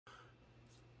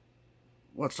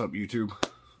What's up, YouTube?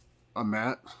 I'm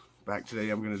Matt. Back today.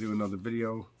 I'm going to do another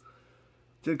video.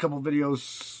 Did a couple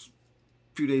videos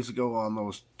a few days ago on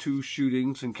those 2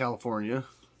 shootings in California,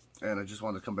 and I just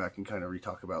wanted to come back and kind of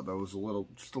re-talk about those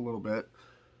just a little bit.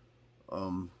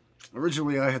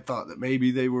 Originally, I had thought that maybe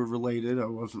they were related.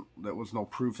 That was no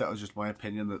proof. That was just my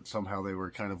opinion that somehow they were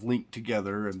kind of linked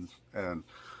together, and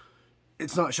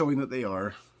it's not showing that they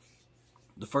are.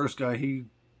 The first guy, he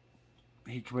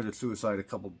committed suicide a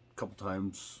couple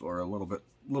times, or a little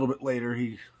bit later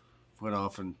he went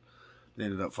off, and they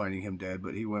ended up finding him dead.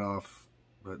 But he went off,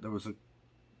 but there was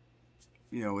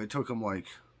it took him, like,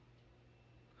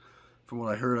 from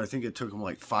what I heard, I think it took him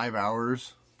like 5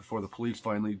 hours before the police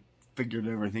finally figured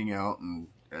everything out and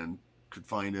could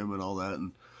find him and all that.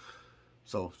 And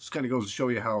so just kind of goes to show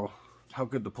you how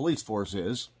good the police force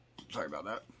is. Sorry about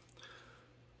that.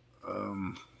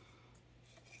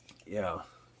 Yeah.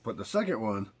 But the second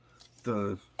one,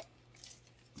 the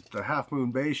Half Moon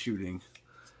Bay shooting,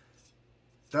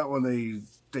 that one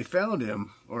they found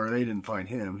him, or they didn't find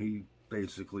him. He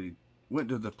basically went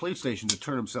to the police station to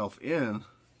turn himself in,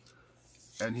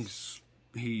 and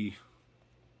he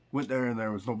went there and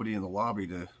there was nobody in the lobby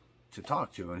to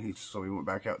talk to, and so he went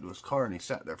back out to his car and he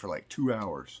sat there for like 2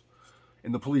 hours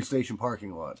in the police station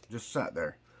parking lot. Just sat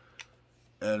there.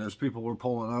 And as people were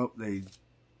pulling up,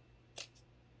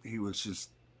 he was just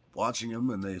watching him,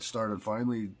 and they started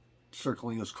finally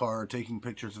circling his car, taking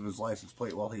pictures of his license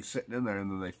plate while he's sitting in there.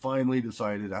 And then they finally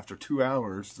decided after 2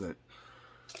 hours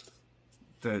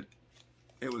that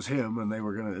it was him, and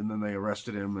then they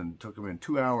arrested him and took him in.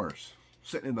 2 hours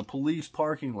sitting in the police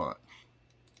parking lot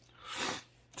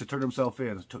to turn himself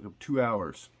in. It took him 2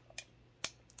 hours.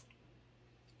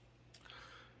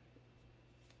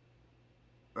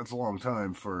 That's a long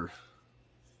time for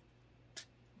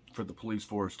the police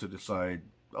force to decide,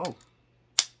 oh,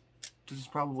 this is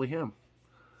probably him.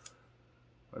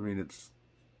 I mean, it's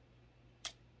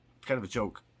kind of a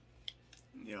joke,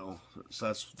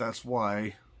 So that's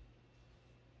why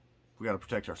we got to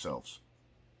protect ourselves.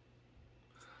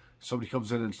 Somebody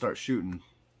comes in and starts shooting.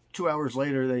 2 hours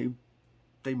later,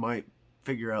 they might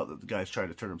figure out that the guy's trying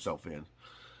to turn himself in,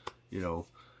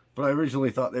 But I originally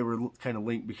thought they were kind of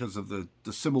linked because of the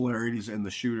similarities in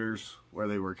the shooters, where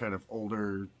they were kind of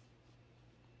older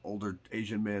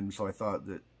Asian men. So I thought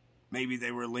that maybe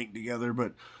they were linked together,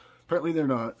 but apparently they're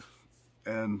not.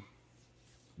 And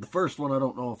the first one, I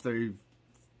don't know if they've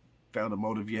found a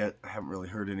motive yet. I haven't really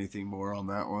heard anything more on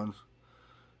that one.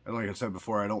 And like I said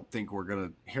before, I don't think we're going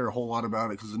to hear a whole lot about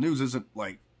it, because the news isn't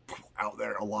like out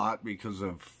there a lot, because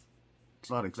it's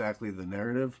not exactly the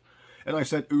narrative. And I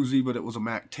said Uzi, but it was a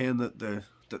MAC-10 that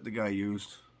the guy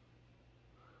used.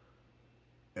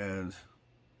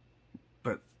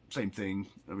 But same thing.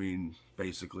 I mean,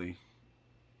 basically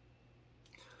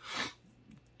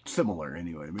similar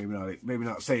anyway. Maybe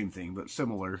not same thing, but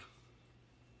similar.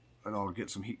 And I'll get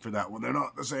some heat for that one. They're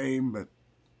not the same, but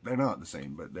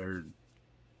they're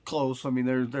close. I mean,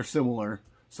 they're similar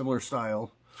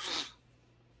style.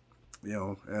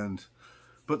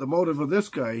 But the motive of this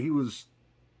guy,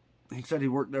 he said he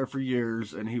worked there for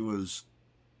years, and he was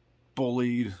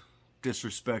bullied,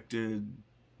 disrespected,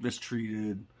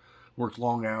 mistreated, worked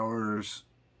long hours,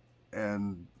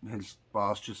 and his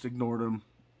boss just ignored him,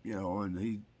 and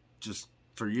he just,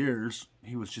 for years,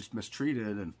 he was just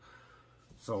mistreated. And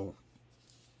so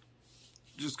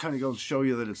just kind of goes to show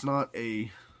you that it's not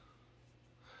a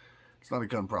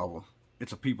gun problem.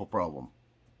 It's a people problem.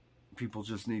 People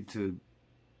just need to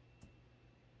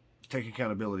take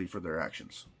accountability for their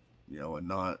actions. And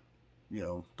not,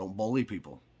 don't bully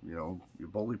people. You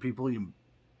bully people, you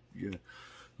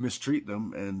mistreat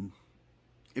them, and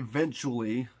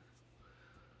eventually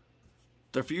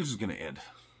their fuse is going to end.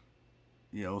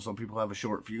 Some people have a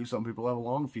short fuse, some people have a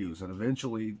long fuse, and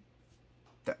eventually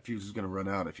that fuse is going to run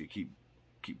out if you keep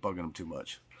bugging them too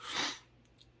much.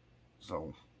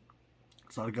 So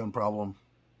it's not a gun problem,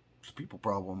 it's a people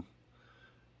problem.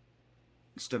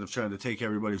 Instead of trying to take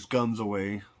everybody's guns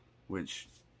away, which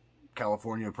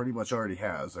California pretty much already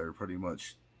has. They're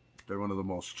one of the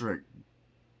most strict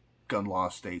gun law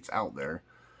states out there.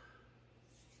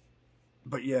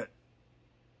 But yet,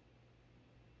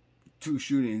 2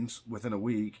 shootings within a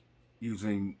week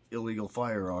using illegal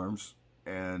firearms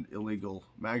and illegal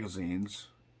magazines.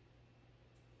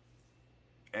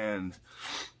 And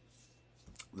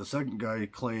the second guy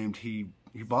claimed he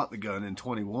bought the gun in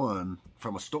 21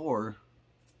 from a store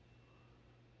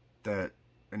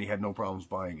and he had no problems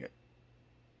buying it.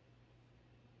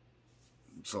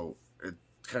 So it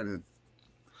kind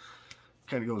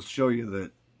of goes to show you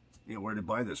that, where to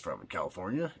buy this from. In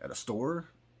California, at a store,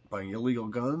 buying illegal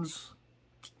guns.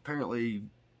 apparently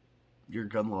your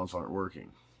gun laws aren't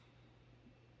working.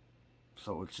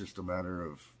 So it's just a matter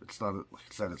of, it's not, like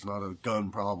I said, it's not a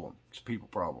gun problem. It's a people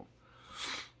problem.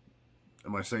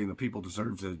 Am I saying the people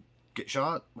deserve to get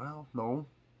shot? Well, no.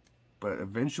 But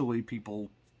eventually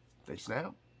people, they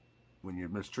snap when you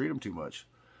mistreat them too much.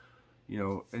 You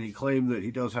know, and he claimed that he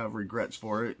does have regrets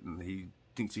for it, and he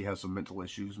thinks he has some mental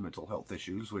issues, mental health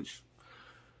issues, which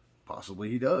possibly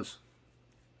he does.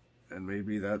 And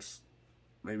maybe that's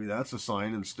a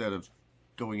sign, instead of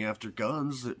going after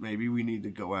guns, that maybe we need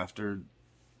to go after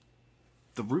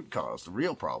the root cause, the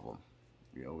real problem.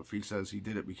 You know, if he says he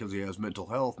did it because he has mental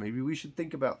health, maybe we should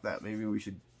think about that. Maybe we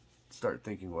should start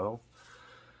thinking, well,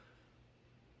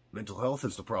 mental health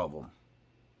is the problem.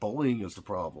 Bullying is the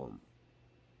problem.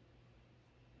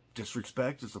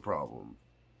 Disrespect is the problem.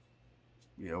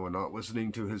 You know, and not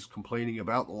listening to his complaining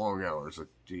about the long hours.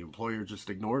 The employer just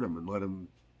ignored him and let him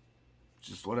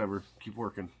just whatever, keep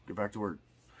working, get back to work.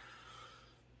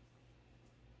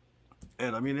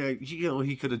 And I mean, you know,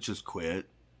 he could have just quit,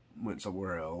 went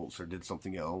somewhere else, or did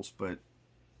something else, but,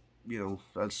 you know,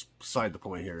 that's beside the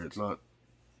point here. It's not,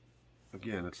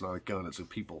 again, it's not a gun, it's a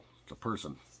people, it's a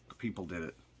person. The people did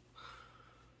it.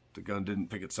 The gun didn't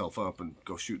pick itself up and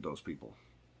go shoot those people.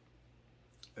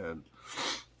 And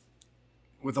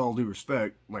with all due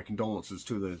respect, my condolences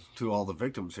to all the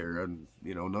victims here, and,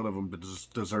 you know, none of them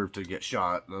deserve to get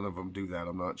shot. None of them do that.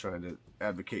 I'm not trying to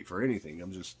advocate for anything.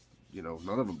 I'm just, you know,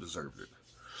 none of them deserved it.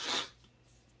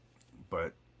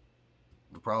 But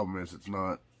the problem is, it's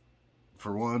not,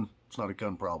 for one, it's not a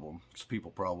gun problem. It's a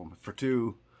people problem. For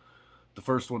two, the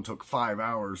first one took 5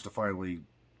 hours to finally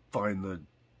find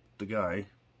the guy,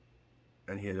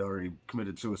 and he had already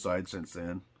committed suicide since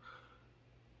then.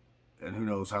 And who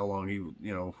knows how long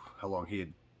how long he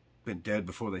had been dead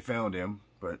before they found him.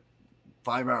 But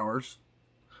 5 hours.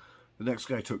 The next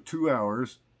guy took 2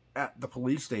 hours at the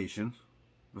police station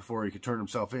before he could turn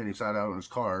himself in. He sat out in his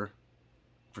car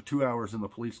for 2 hours in the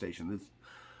police station.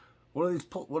 What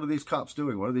are these cops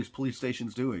doing? What are these police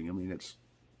stations doing? I mean, it's,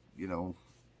 you know,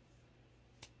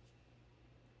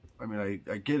 I mean,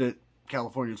 I get it.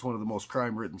 California is one of the most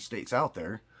crime-ridden states out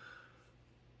there.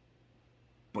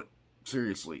 But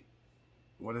seriously,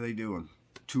 what are they doing?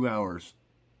 2 hours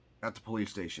at the police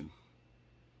station.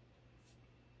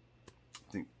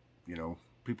 I think, you know,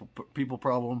 people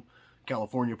problem,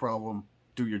 California problem,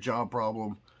 do your job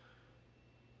problem,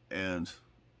 and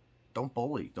don't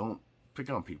bully, don't pick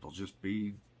on people. Just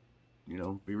be, you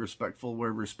know, be respectful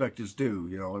where respect is due.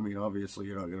 You know, I mean, obviously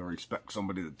you're not going to respect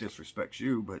somebody that disrespects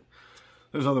you, but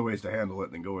there's other ways to handle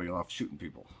it than going off shooting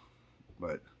people.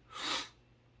 But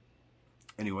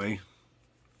anyway,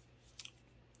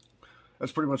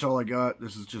 that's pretty much all I got.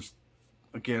 This is just,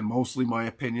 again, mostly my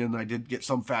opinion. I did get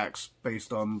some facts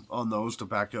based on those to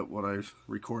back up what I've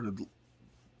recorded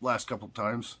last couple of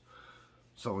times.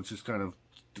 So it's just kind of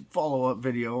a follow-up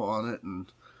video on it.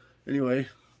 And anyway,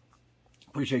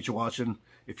 appreciate you watching.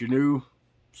 If you're new,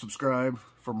 subscribe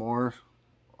for more.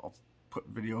 I'll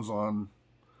put videos on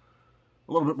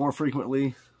a little bit more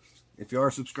frequently. If you are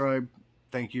subscribed,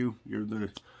 thank you.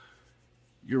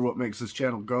 You're what makes this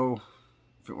channel go.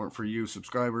 If it weren't for you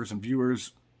subscribers and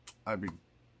viewers, I'd be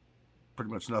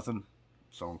pretty much nothing.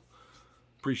 So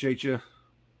appreciate you.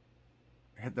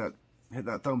 Hit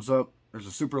that thumbs up. There's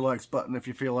a super likes button if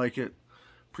you feel like it.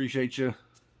 Appreciate you.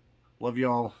 Love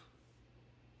y'all.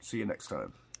 See you next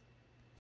time.